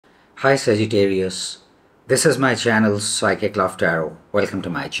Hi Sagittarius, this is my channel Psychic Love Tarot. Welcome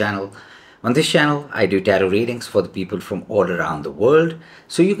to my channel. On this channel, I do tarot readings for the people from all around the world,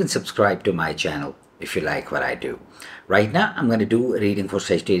 so you can subscribe to my channel if you like what I do. Right now, I'm going to do a reading for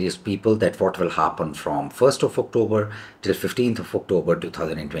Sagittarius people that what will happen from 1st of October till 15th of October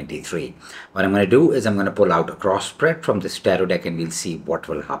 2023. What I'm going to do is I'm going to pull out a cross spread from this tarot deck and we'll see what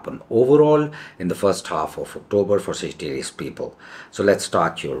will happen overall in the first half of October for Sagittarius people. So let's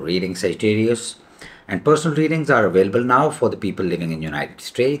start your reading, Sagittarius. And personal readings are available now for the people living in United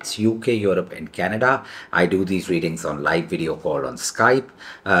States, UK, Europe and Canada. I do these readings on live video call on Skype.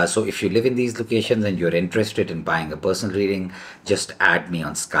 So if you live in these locations and you're interested in buying a personal reading, just add me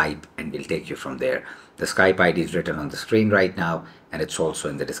on Skype and we'll take you from there. The Skype ID is written on the screen right now and it's also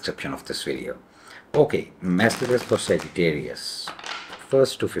in the description of this video. Okay, messages for Sagittarius,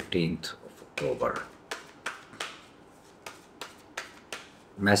 1st to 15th of October.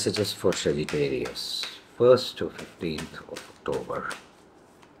 Messages for Sagittarius, 1st to 15th of October.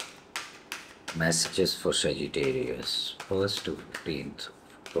 Messages for Sagittarius, 1st to 15th of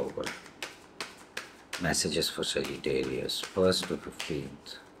October. Messages for Sagittarius, 1st to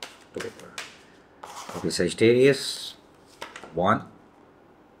 15th October. Okay, Sagittarius, 1,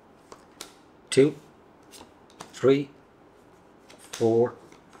 2, 3, 4,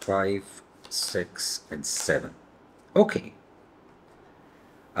 5, 6, and 7. Okay.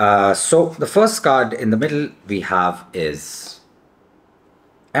 So the first card in the middle we have is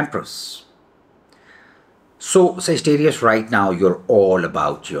Empress. So Sagittarius, right now you're all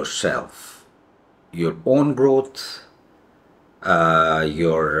about yourself, your own growth,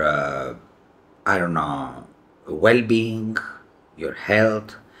 your I don't know, well-being, your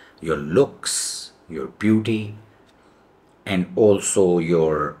health, your looks, your beauty, and also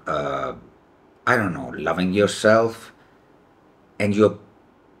your I don't know, loving yourself, and you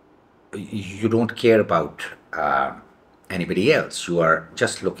don't care about anybody else. You are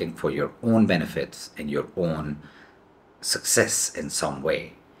just looking for your own benefits and your own success in some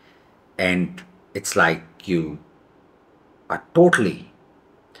way. And it's like you are totally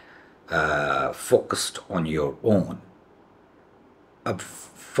focused on your own.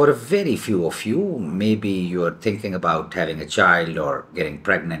 For a very few of you, maybe you're thinking about having a child or getting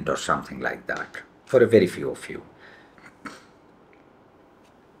pregnant or something like that. For a very few of you.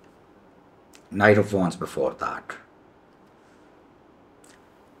 Knight of Wands before that.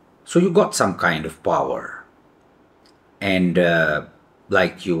 So you got some kind of power and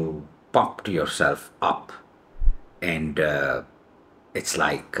like you pumped yourself up, and it's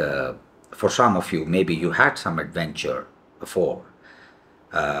like for some of you maybe you had some adventure before,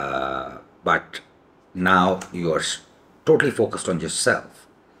 but now you are totally focused on yourself.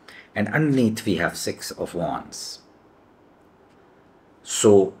 And underneath we have 6 of Wands.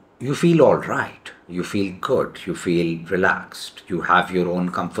 So you feel all right, you feel good, you feel relaxed, you have your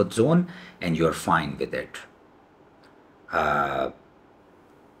own comfort zone and you're fine with it.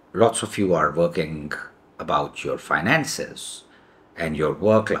 Lots of you are working about your finances and your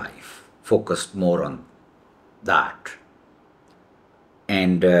work life, focused more on that.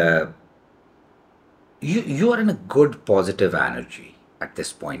 And you are in a good positive energy at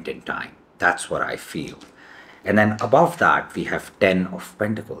this point in time. That's what I feel. And then above that, we have 10 of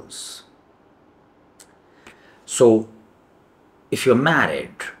Pentacles. So if you're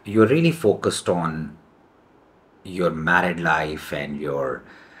married, you're really focused on your married life and your,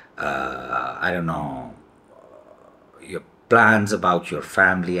 I don't know, your plans about your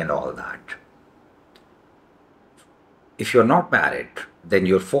family and all that. If you're not married, then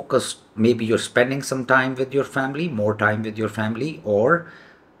you're focused, maybe you're spending some time with your family, more time with your family, or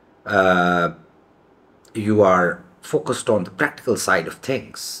you are focused on the practical side of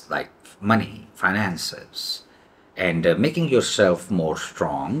things like money, finances, and making yourself more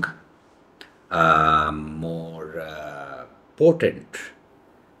strong, more potent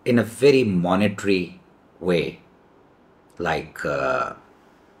in a very monetary way, like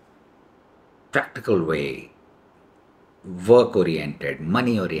practical way, work oriented,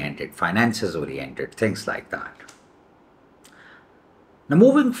 money oriented, finances oriented, things like that. Now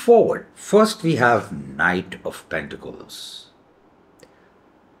moving forward, first we have Knight of Pentacles.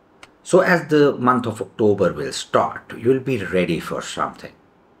 So as the month of October will start, you'll be ready for something.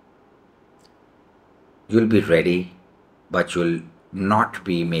 You'll be ready, but you'll not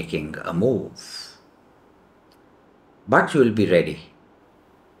be making a move. But you'll be ready.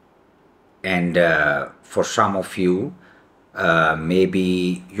 And for some of you,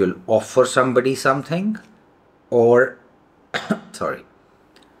 maybe you'll offer somebody something, or sorry,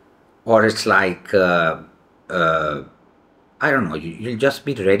 or it's like I don't know, you'll just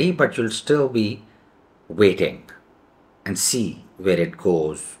be ready, but you'll still be waiting and see where it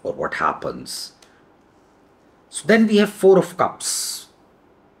goes or what happens. So then we have Four of Cups.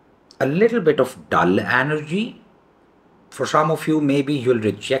 A little bit of dull energy. For some of you, maybe you'll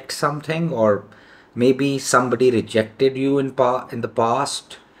reject something, or maybe somebody rejected you in the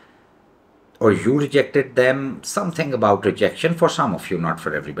past, or you rejected them. Something about rejection for some of you, not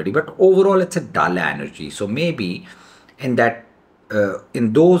for everybody. But overall, it's a dull energy. So maybe in that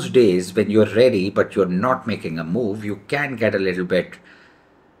in those days when you're ready but you're not making a move, you can get a little bit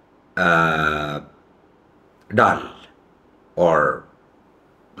dull or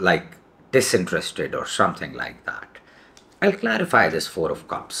like disinterested or something like that. I'll clarify this Four of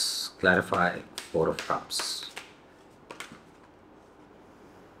Cups. Clarify Four of Cups.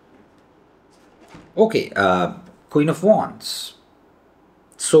 Okay, Queen of Wands.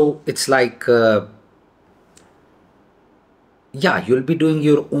 So it's like, yeah, you'll be doing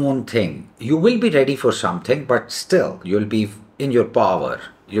your own thing. You will be ready for something, but still, you'll be in your power.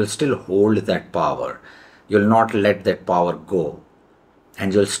 You'll still hold that power. You'll not let that power go.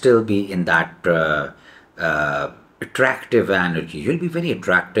 And you'll still be in that attractive energy. You'll be very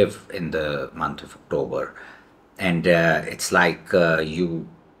attractive in the month of October. And it's like you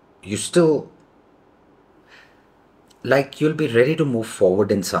still, like you'll be ready to move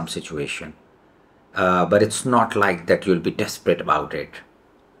forward in some situation. But it's not like that you'll be desperate about it.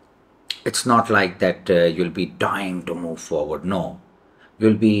 It's not like that you'll be dying to move forward. No,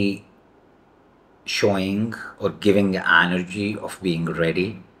 you'll be showing or giving the energy of being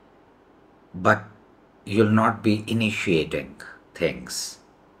ready, but you'll not be initiating things.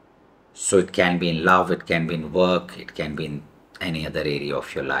 So it can be in love, it can be in work, it can be in any other area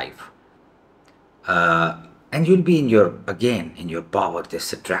of your life. And you'll be in your, again, in your power,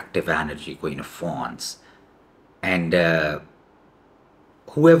 this attractive energy, Queen of Wands. And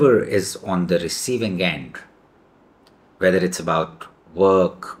whoever is on the receiving end, whether it's about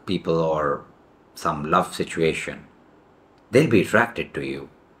work, people, or some love situation, they'll be attracted to you.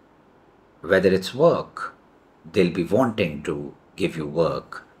 Whether it's work, they'll be wanting to give you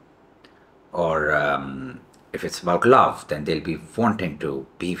work. Or if it's about love, then they'll be wanting to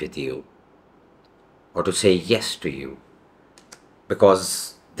be with you or to say yes to you,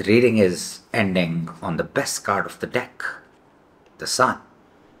 because the reading is ending on the best card of the deck, the Sun.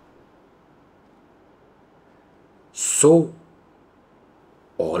 So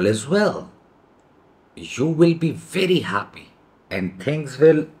all is well. You will be very happy and things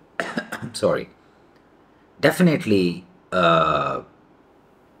will sorry, definitely work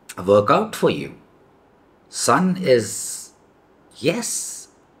out for you. Sun is, yes,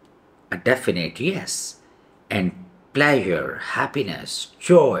 a definite yes, and pleasure, happiness,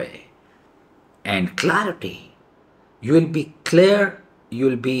 joy, and clarity. You will be clear, you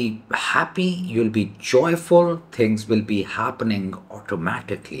will be happy, you will be joyful, things will be happening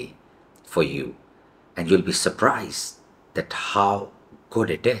automatically for you, and you'll be surprised that how good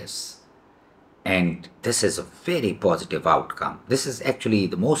it is. And this is a very positive outcome. This is actually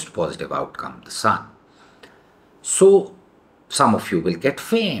the most positive outcome, the Sun. So some of you will get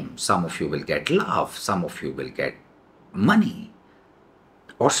fame, some of you will get love, some of you will get money,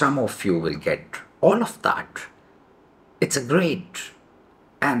 or some of you will get all of that. It's a great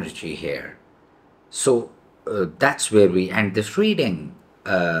energy here. So that's where we end this reading,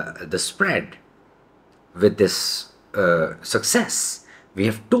 the spread, with this success. We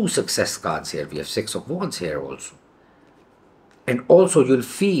have two success cards here. We have Six of Wands here also. And also you'll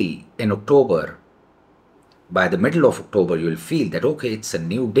feel in October, by the middle of October, you'll feel that, okay, it's a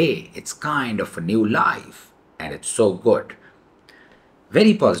new day. It's kind of a new life. And it's so good.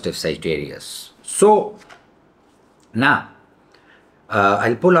 Very positive, Sagittarius. So now,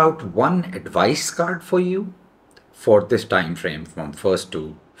 I'll pull out one advice card for you for this time frame from 1st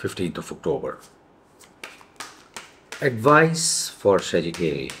to 15th of October. Advice for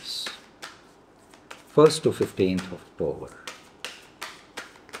Sagittarius, 1st to 15th of October.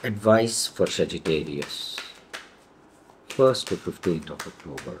 Advice for Sagittarius, 1st to 15th of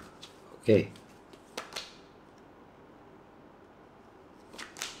October. Okay.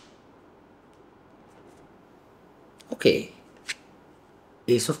 Okay.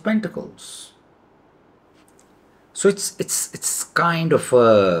 Ace of Pentacles. So it's kind of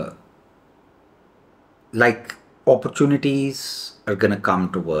a, like, opportunities are gonna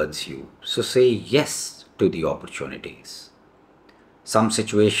come towards you. So say yes to the opportunities. Some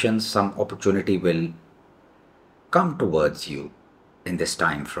situations, some opportunity will come towards you in this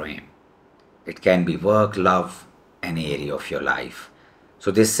time frame. It can be work, love, any area of your life.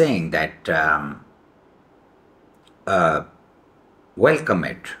 So they're saying that welcome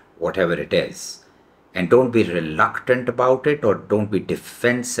it, whatever it is, and don't be reluctant about it or don't be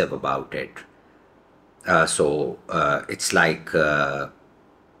defensive about it. It's like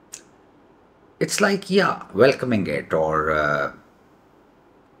yeah, welcoming it, or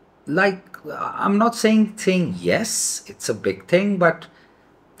like I'm not saying yes, it's a big thing, but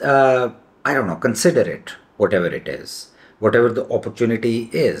I don't know, consider it, whatever it is, whatever the opportunity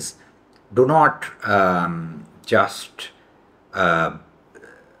is. Do not just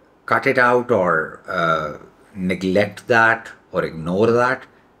cut it out or neglect that or ignore that.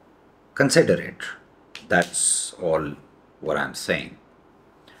 Consider it. That's all what I'm saying.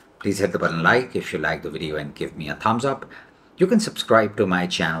 Please hit the button like if you like the video and give me a thumbs up. You can subscribe to my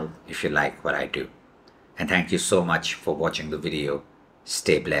channel if you like what I do. And thank you so much for watching the video.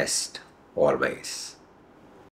 Stay blessed always.